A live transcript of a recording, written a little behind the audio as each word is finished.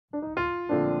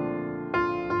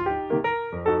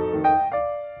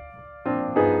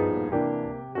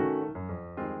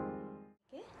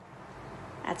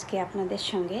আজকে আপনাদের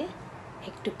সঙ্গে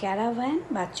একটু ক্যারাভান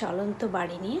বা চলন্ত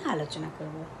বাড়ি নিয়ে আলোচনা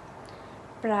করব।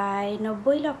 প্রায়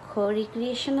 90 লক্ষ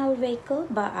রিক্রিয়েশনাল ভেহিকল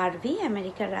বা আরভি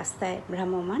আমেরিকার রাস্তায়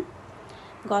ভ্রাম্যমান।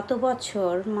 গত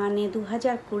বছর মানে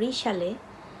 2020 সালে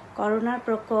করোনার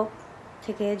প্রকোপ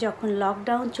থেকে যখন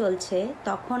লকডাউন চলছে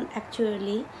তখন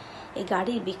অ্যাকচুয়ালি এই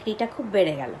গাড়ির বিক্রিটা খুব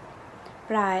বেড়ে গেল।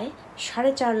 প্রায়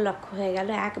 4.5 লক্ষ হয়ে গেল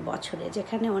এক বছরে,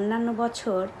 যেখানে অন্যান্য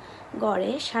বছর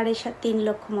গড়ে 3.5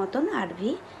 লক্ষ মতন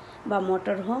আরভি বা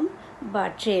মোটর হোম বা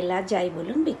ট্রেলার যাই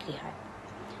বলুন বিক্রি হয়,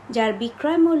 যার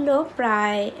বিক্রয় মূল্য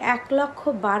প্রায়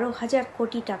 1,12,000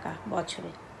 কোটি টাকা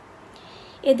বছরে।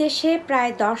 এদেশে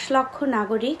প্রায় 10 লক্ষ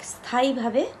নাগরিক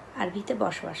স্থায়ীভাবে আরভিতে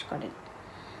বসবাস করেন।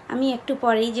 আমি একটু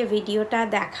পরেই যে ভিডিওটা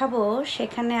দেখাবো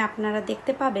সেখানে আপনারা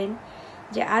দেখতে পাবেন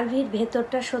যে আরভির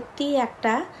ভেতরটা সত্যিই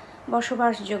একটা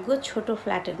বসবাসযোগ্য ছোট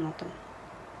ফ্ল্যাটের মতন।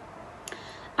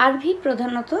 আরভি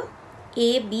প্রধানত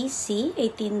এ, বি, সি এই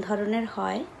 3 ধরনের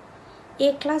হয়। এ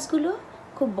ক্লাসগুলো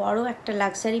খুব বড় একটা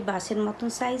লাক্সারি বাসের মতন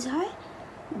সাইজ হয়,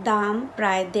 দাম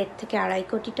প্রায় 1.5 থেকে 2.5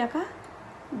 কোটি টাকা।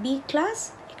 বি ক্লাস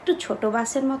একটু ছোট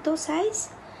বাসের মতো সাইজ,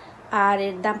 আর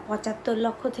এর দাম 75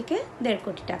 লক্ষ থেকে 1.5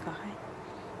 কোটি টাকা হয়।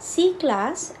 সি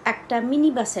ক্লাস একটা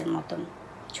মিনি বাসের মতন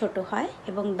ছোট হয়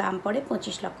এবং দাম পড়ে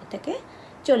 25 লক্ষ থেকে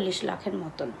 40 লাখের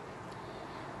মতন।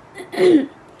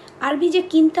 আরভি যে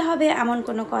কিনতে হবে এমন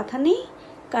কোনো কথা নেই,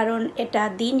 কারণ এটা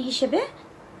দিন হিসেবে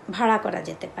ভাড়া করা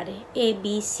যেতে পারে। এ,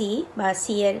 বি, সি বা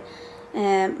সি এর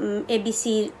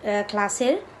এবিসি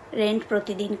ক্লাসের রেন্ট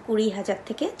প্রতিদিন 20,000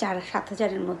 থেকে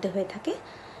 7,000-এর মধ্যে হয়ে থাকে।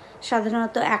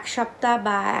 সাধারণত 1 সপ্তাহ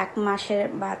বা 1 মাসের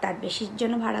বা তার বেশির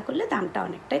জন্য ভাড়া করলে দামটা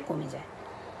অনেকটাই কমে যায়।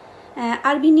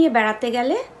 আরভি নিয়ে বেড়াতে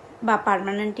গেলে বা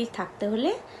পার্মানেন্টলি থাকতে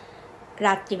হলে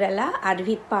রাত্রিবেলা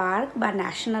আরভি পার্ক বা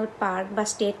ন্যাশনাল পার্ক বা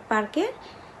স্টেট পার্কের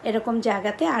এরকম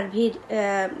জায়গাতে আরভির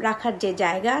রাখার যে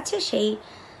জায়গা আছে সেই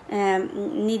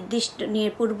নির্দিষ্ট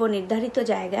পূর্ব নির্ধারিত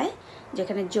জায়গায়,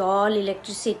 যেখানে জল,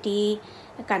 ইলেকট্রিসিটি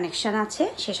কানেকশন আছে,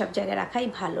 সেসব জায়গায় রাখাই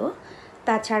ভালো।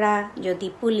 তাছাড়া যদি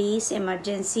পুলিশ,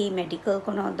 এমার্জেন্সি, মেডিকেল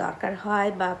কোনো দরকার হয়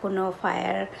বা কোনো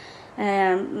ফায়ার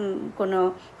কোনো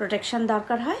প্রোটেকশন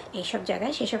দরকার হয়, এইসব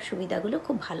জায়গায় সেসব সুবিধাগুলো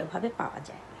খুব ভালোভাবে পাওয়া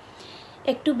যায়।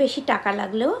 একটু বেশি টাকা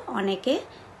লাগলেও অনেকে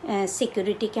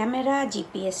security camera,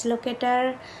 GPS locator,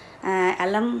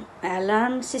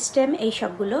 alarm system এই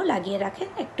সবগুলো লাগিয়ে রাখেন।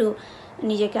 একটু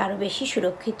নিজেকে আরও বেশি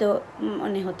সুরক্ষিত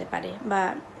মনে হতে পারে বা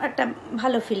একটা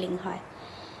ভালো ফিলিং হয়।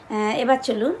 এবার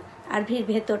চলুন আরভির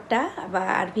ভেতরটা বা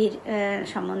আরভির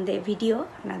সম্বন্ধে ভিডিও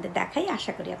আপনাদের দেখাই,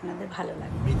 আশা করি আপনাদের ভালো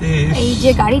লাগবে। এই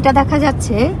যে গাড়িটা দেখা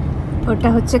যাচ্ছে ওটা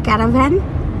হচ্ছে ক্যারাভ্যান।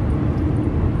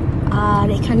 আর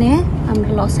এখানে আমরা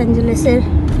লস অ্যাঞ্জেলেসের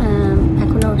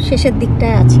এখনো শেষের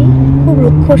দিকটায় আছি, খুব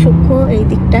রুক্ষ সূক্ষ্ম এই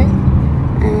দিকটায়।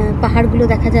 পাহাড়গুলো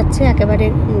দেখা যাচ্ছে, একেবারে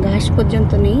ঘাস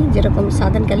পর্যন্ত নেই, যেরকম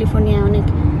সাদার্ন ক্যালিফোর্নিয়া অনেক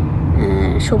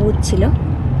সবুজ ছিল।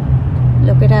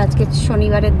 লোকেরা আজকে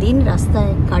শনিবারের দিন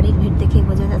রাস্তায় গাড়ির ভিড় দেখেই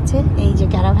বোঝা যাচ্ছে। এই যে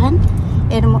ক্যারাভ্যান,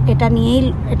 এটা নিয়েই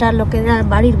এটা লোকেরা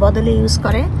বাড়ির বদলে ইউজ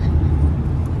করে।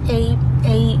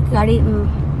 এই গাড়ি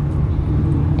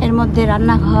এর মধ্যে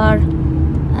রান্নাঘর,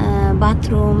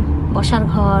 বাথরুম, বসার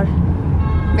ঘর,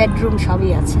 বেডরুম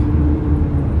সবই আছে।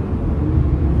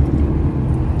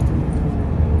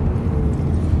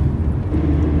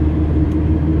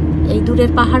 এই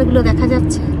দূরের পাহাড়গুলো দেখা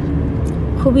যাচ্ছে,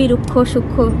 খুবই রুক্ষ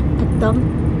সূক্ষ্ম একদম।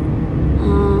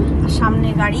 সামনে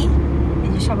গাড়ি, এই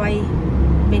যে সবাই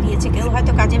বেরিয়েছে, কেউ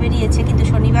হয়তো কাজে বেরিয়েছে, কিন্তু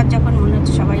শনিবার যখন মনে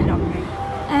হচ্ছে সবাই লক।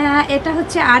 এটা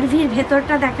হচ্ছে আরভির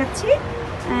ভেতরটা দেখাচ্ছি।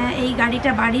 এই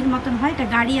গাড়িটা বাড়ির মতন হয়, এটা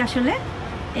গাড়ি আসলে।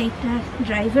 এইটা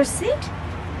ড্রাইভার সিট,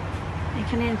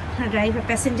 এখানে ড্রাইভার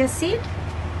প্যাসেঞ্জার সিট,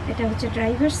 এটা হচ্ছে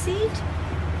ড্রাইভার সিট।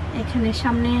 এখানে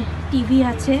সামনে টিভি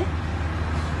আছে,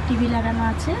 টিভি লাগানো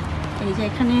আছে। এই যে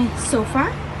এখানে সোফা,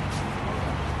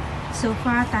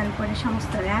 তার উপরে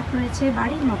সমস্ত র্যাক রয়েছে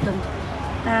বাড়ির মতন।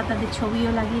 তারা তাদের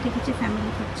ছবিও লাগিয়ে রেখেছে,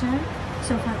 ফ্যামিলি পিকচার।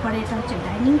 সোফার পরে এটা হচ্ছে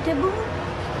ডাইনিং টেবিল,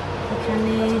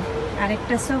 এখানে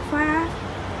আরেকটা সোফা,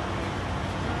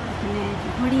 এখানে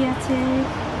ঘড়ি আছে।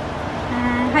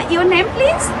 Your name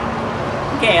please?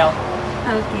 Gail.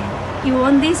 Okay. You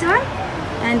own this one?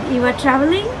 And you are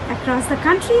traveling across the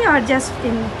country or just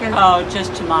in California? Oh,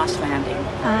 just to Moss Landing.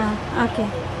 Okay.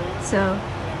 So,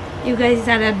 you guys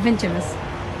are adventurous.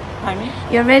 Pardon me?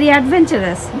 You're very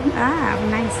adventurous.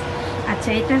 Nice. আচ্ছা,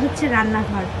 এটা হচ্ছে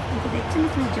রান্নাঘর। এটা দেখছেন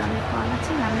এখানে জলের call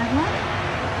আছে, রান্নাঘর।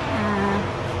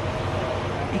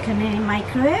 এখানে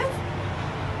মাইক্রোওয়েভ,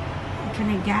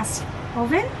 এখানে গ্যাস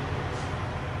ওভেন,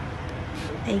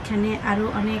 এইখানে আরও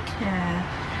অনেক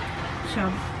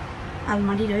সব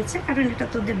আলমারি রয়েছে, কারণ এটা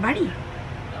তোদের বাড়ি।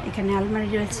 এখানে আলমারি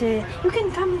রয়েছে। You can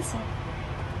come inside.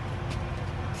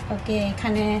 ওকে,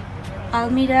 এখানে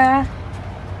আলমিরা,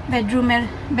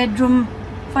 বেডরুম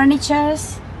ফার্নিচার্স।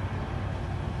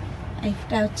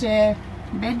 একটা হচ্ছে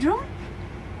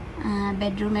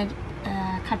বেডরুমের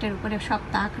খাটের উপরে সব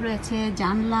তাক রয়েছে,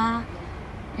 জানলা।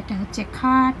 এটা হচ্ছে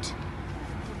খাট,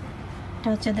 এটা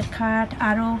হচ্ছে খাট,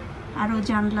 আরো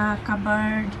জানলা,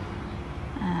 কাবার্ড।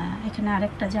 এখানে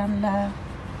আরেকটা জানলা।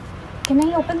 Can I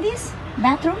open this?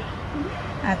 Bathroom.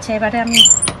 আচ্ছা, এবারে আমি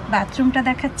বাথরুমটা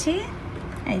দেখাচ্ছি।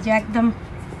 এই যে একদম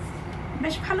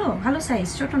বেশ ভালো সাইজ,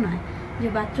 ছোট নয়। যে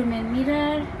বাথরুমের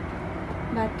মিরর,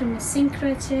 বাথরুমের সিঙ্ক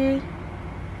রয়েছে,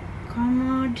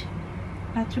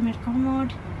 বাথরুমের কমোড।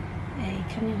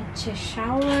 এইখানে হচ্ছে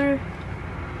শাওয়ার,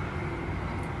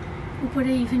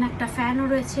 উপরে ইভেন একটা ফ্যানও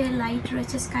রয়েছে, লাইট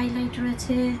রয়েছে, স্কাই লাইট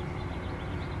রয়েছে।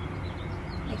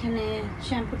 এখানে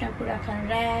শ্যাম্পু ট্যাম্পু রাখার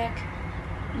র্যাক,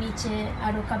 নিচে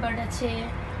আরো কাবার্ড আছে।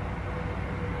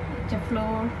 এটা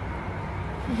ফ্লোর।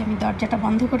 আমি দরজাটা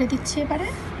বন্ধ করে দিচ্ছি এবারে।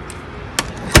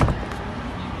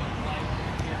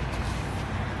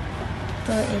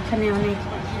 তো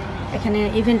এখানে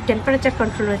ইভেন টেম্পারেচার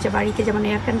কন্ট্রোল রয়েছে। বাড়িতে যেমন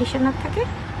এয়ার কন্ডিশনার থাকে,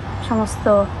 সমস্ত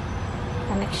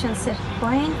কানেকশনসের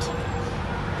পয়েন্ট।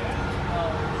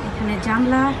 এখানে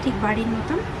জানলা, ঠিক বাড়ির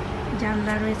মতন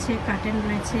জানলা রয়েছে, কার্টেন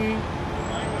রয়েছে,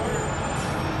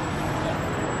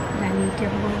 ডাইনিং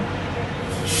টেবিল,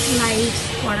 লাইট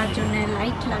পড়ার জন্য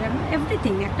লাইট লাগানো,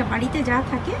 এভরিথিং। একটা বাড়িতে যা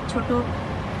থাকে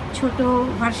ছোট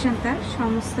ভার্সন তার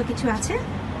সমস্ত কিছু আছে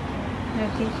আর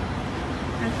কি।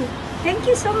 Thank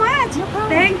you so much.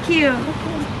 Thank you.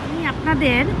 আমি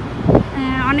আপনাদের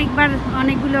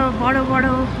অনেকগুলো বড়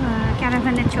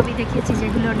ক্যারাভানের ছবি দেখিয়েছি,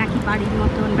 যেগুলো নাকি বাড়ির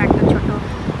মতন বা একটা ছোট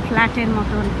ফ্ল্যাটের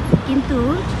মতন, কিন্তু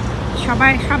সব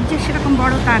যে সেরকম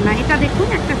বড় তা না। এটা দেখুন,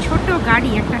 একটা ছোট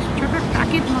গাড়ি, একটা ছোট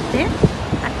ট্রাকের মধ্যে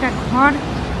একটা ঘর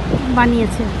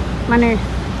বানিয়েছে, মানে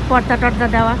পর্দা টর্দা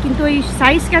দেওয়া, কিন্তু ওই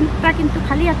সাইজটা কিন্তু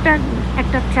খালি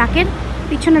একটা ট্রাকের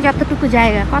পিছনে যতটুকু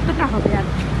জায়গা, কতটা হবে আর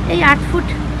এই 8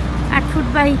 ফুট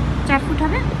বাই 4 ফুট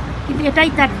হবে, কিন্তু এটাই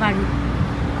তার বাড়ি।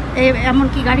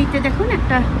 এমনকি গাড়িতে দেখুন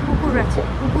একটা কুকুর আছে,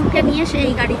 কুকুরকে নিয়ে সে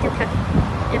এই গাড়িতে থাকে,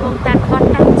 এবং তার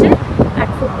ঘরটা হচ্ছে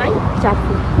 8 ফুট বাই 4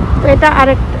 ফুট। তো এটা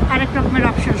আরেক রকমের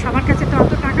অপশন। সবার কাছে তো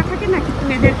অত টাকা থাকে না, কিন্তু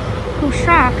এদের খুব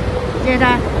শখ যে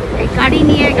এরা এই গাড়ি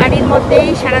নিয়ে গাড়ির মধ্যেই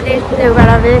সারা দেশ ঘুরে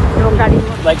বেড়াবে, এবং গাড়ির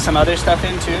মধ্যে Like some other stuff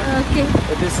in too. Okay.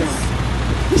 But this is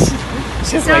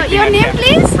just So like your being name, here.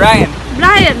 please?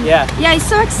 Brian. Yeah. It's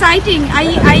so exciting.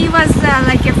 I was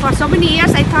like for so many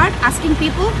years I thought asking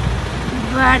people,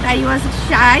 but I was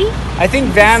shy. I think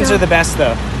vans So- are the best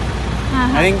though.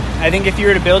 I think if you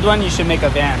were to build one, you should make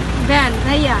a van. Van,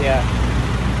 yeah. Yeah.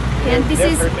 And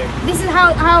They're perfect. this is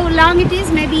how long it is?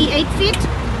 Maybe 8 feet,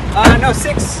 No,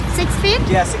 6. 6 feet.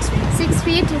 Yeah, 6 feet. 6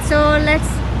 feet. So let's.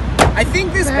 I think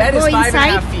this bed go is 5.5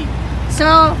 inside. feet. So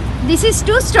this is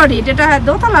 2-story. এটা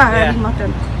দোতলা Yeah.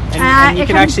 মতন। And you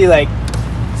can actually like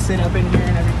sit up in here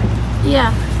and everything.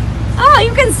 Yeah. Oh,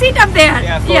 you can sit up there.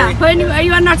 Yeah, fully. When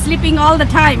you are not sleeping all the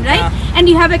time, right? Yeah. And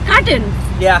you have a curtain.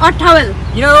 Yeah. Or towel.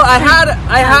 You know,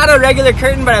 I had a regular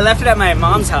curtain, but I left it at my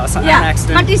mom's house on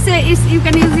accident. But you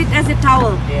can use it as a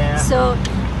towel. Yeah. So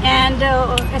and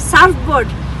a surfboard.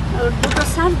 দুটো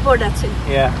surfboard আছে।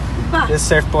 Yeah. বাহ। This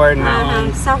surfboard and that one.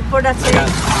 Surfboard আছে।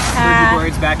 I got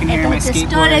boards back in here, এটা my হচ্ছে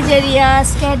skateboard. storage area,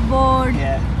 skateboard.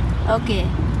 Yeah. Okay.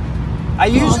 I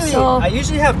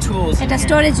usually have tools. in এটা here.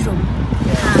 storage room.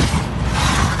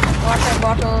 Water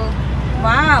bottle.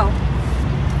 Wow.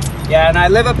 Yeah, and I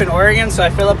live up in Oregon, so I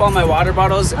fill up all my water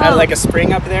bottles at like a spring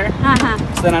up there,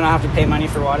 so then I don't have to pay money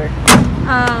for water.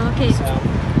 Okay. So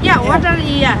Water.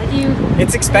 You.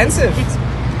 it's expensive.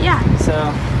 Yeah. So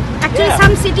Actually,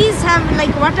 some cities have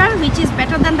like water which is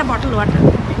better than the bottled water.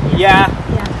 yeah,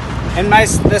 Yeah. and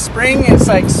the spring is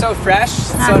like so fresh,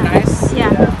 so nice.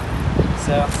 Yeah.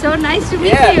 So nice to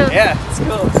meet you. yeah, it's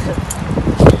cool.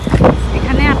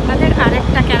 এখানে আপনাদের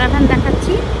আরেকটা caravan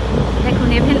দেখাচ্ছি।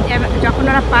 দেখুন, যখন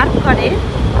ওরা park করে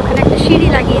ওখানে একটা সিঁড়ি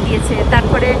লাগিয়ে দিয়েছে,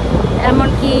 তারপরে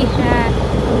এমনকি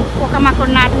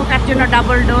পোকামাকড় না ঢোকার জন্য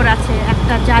ডাবল ডোর আছে,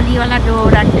 একটা জালিওয়ালা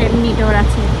ডোর আর এমনি ডোর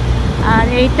আছে। আর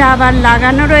এইটা আবার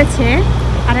লাগানো রয়েছে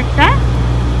আরেকটা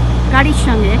গাড়ির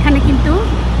সঙ্গে। এখানে কিন্তু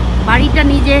বাড়িটা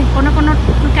নিজে কোনো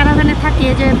ক্যারাভানে থাকে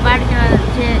যে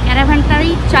ক্যারাভানটাই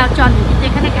চলে, কিন্তু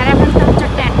এখানে ক্যারাভানটা হচ্ছে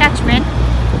একটা অ্যাটাচমেন্ট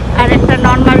আর একটা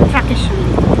নর্মাল ট্রাকের সঙ্গে।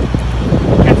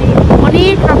 কাজে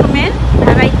অনেক রকমের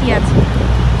ভ্যারাইটি আছে,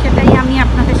 সেটাই আমি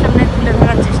আপনাদের সামনে তুলে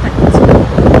ধরার চেষ্টা করছি।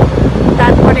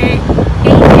 তারপরে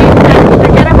এই যে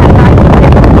ক্যারাভান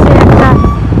হচ্ছে একটা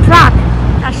ট্রাক,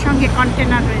 তার সঙ্গে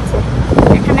কন্টেনার রয়েছে।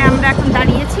 এখানে আমরা এখন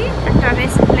দাঁড়িয়েছি একটা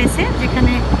রেস্ট প্লেসে,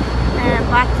 যেখানে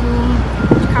বাথরুম,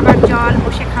 খাবার জল,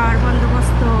 বসে খাওয়ার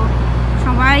বন্দোবস্ত,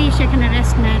 সবাই সেখানে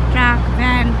রেস্ট নেয়। ট্রাক,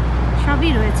 ভ্যান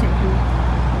সবই রয়েছে এখানে।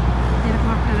 যেরকম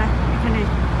আপনারা এখানে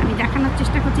আমি দেখানোর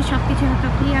চেষ্টা করছি, সব কিছু হয়তো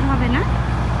ক্লিয়ার হবে না,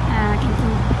 কিন্তু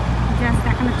জাস্ট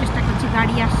দেখানোর চেষ্টা করছি।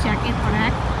 গাড়ি আসছে একের পর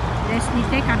এক রেস্ট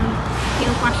নিতে, কারণ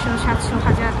কেউ 500, 700,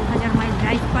 1000, 2000 মাইল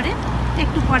ড্রাইভ করে,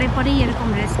 একটু পরে পরেই এরকম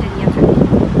রেস্ট এরিয়া থাকে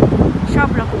সব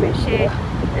রকমের। সে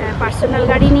পার্সোনাল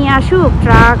গাড়ি নিয়ে আসুক,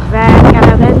 ট্রাক, ভ্যান,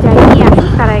 ক্যারাভ্যান যাই নিয়ে আসুক,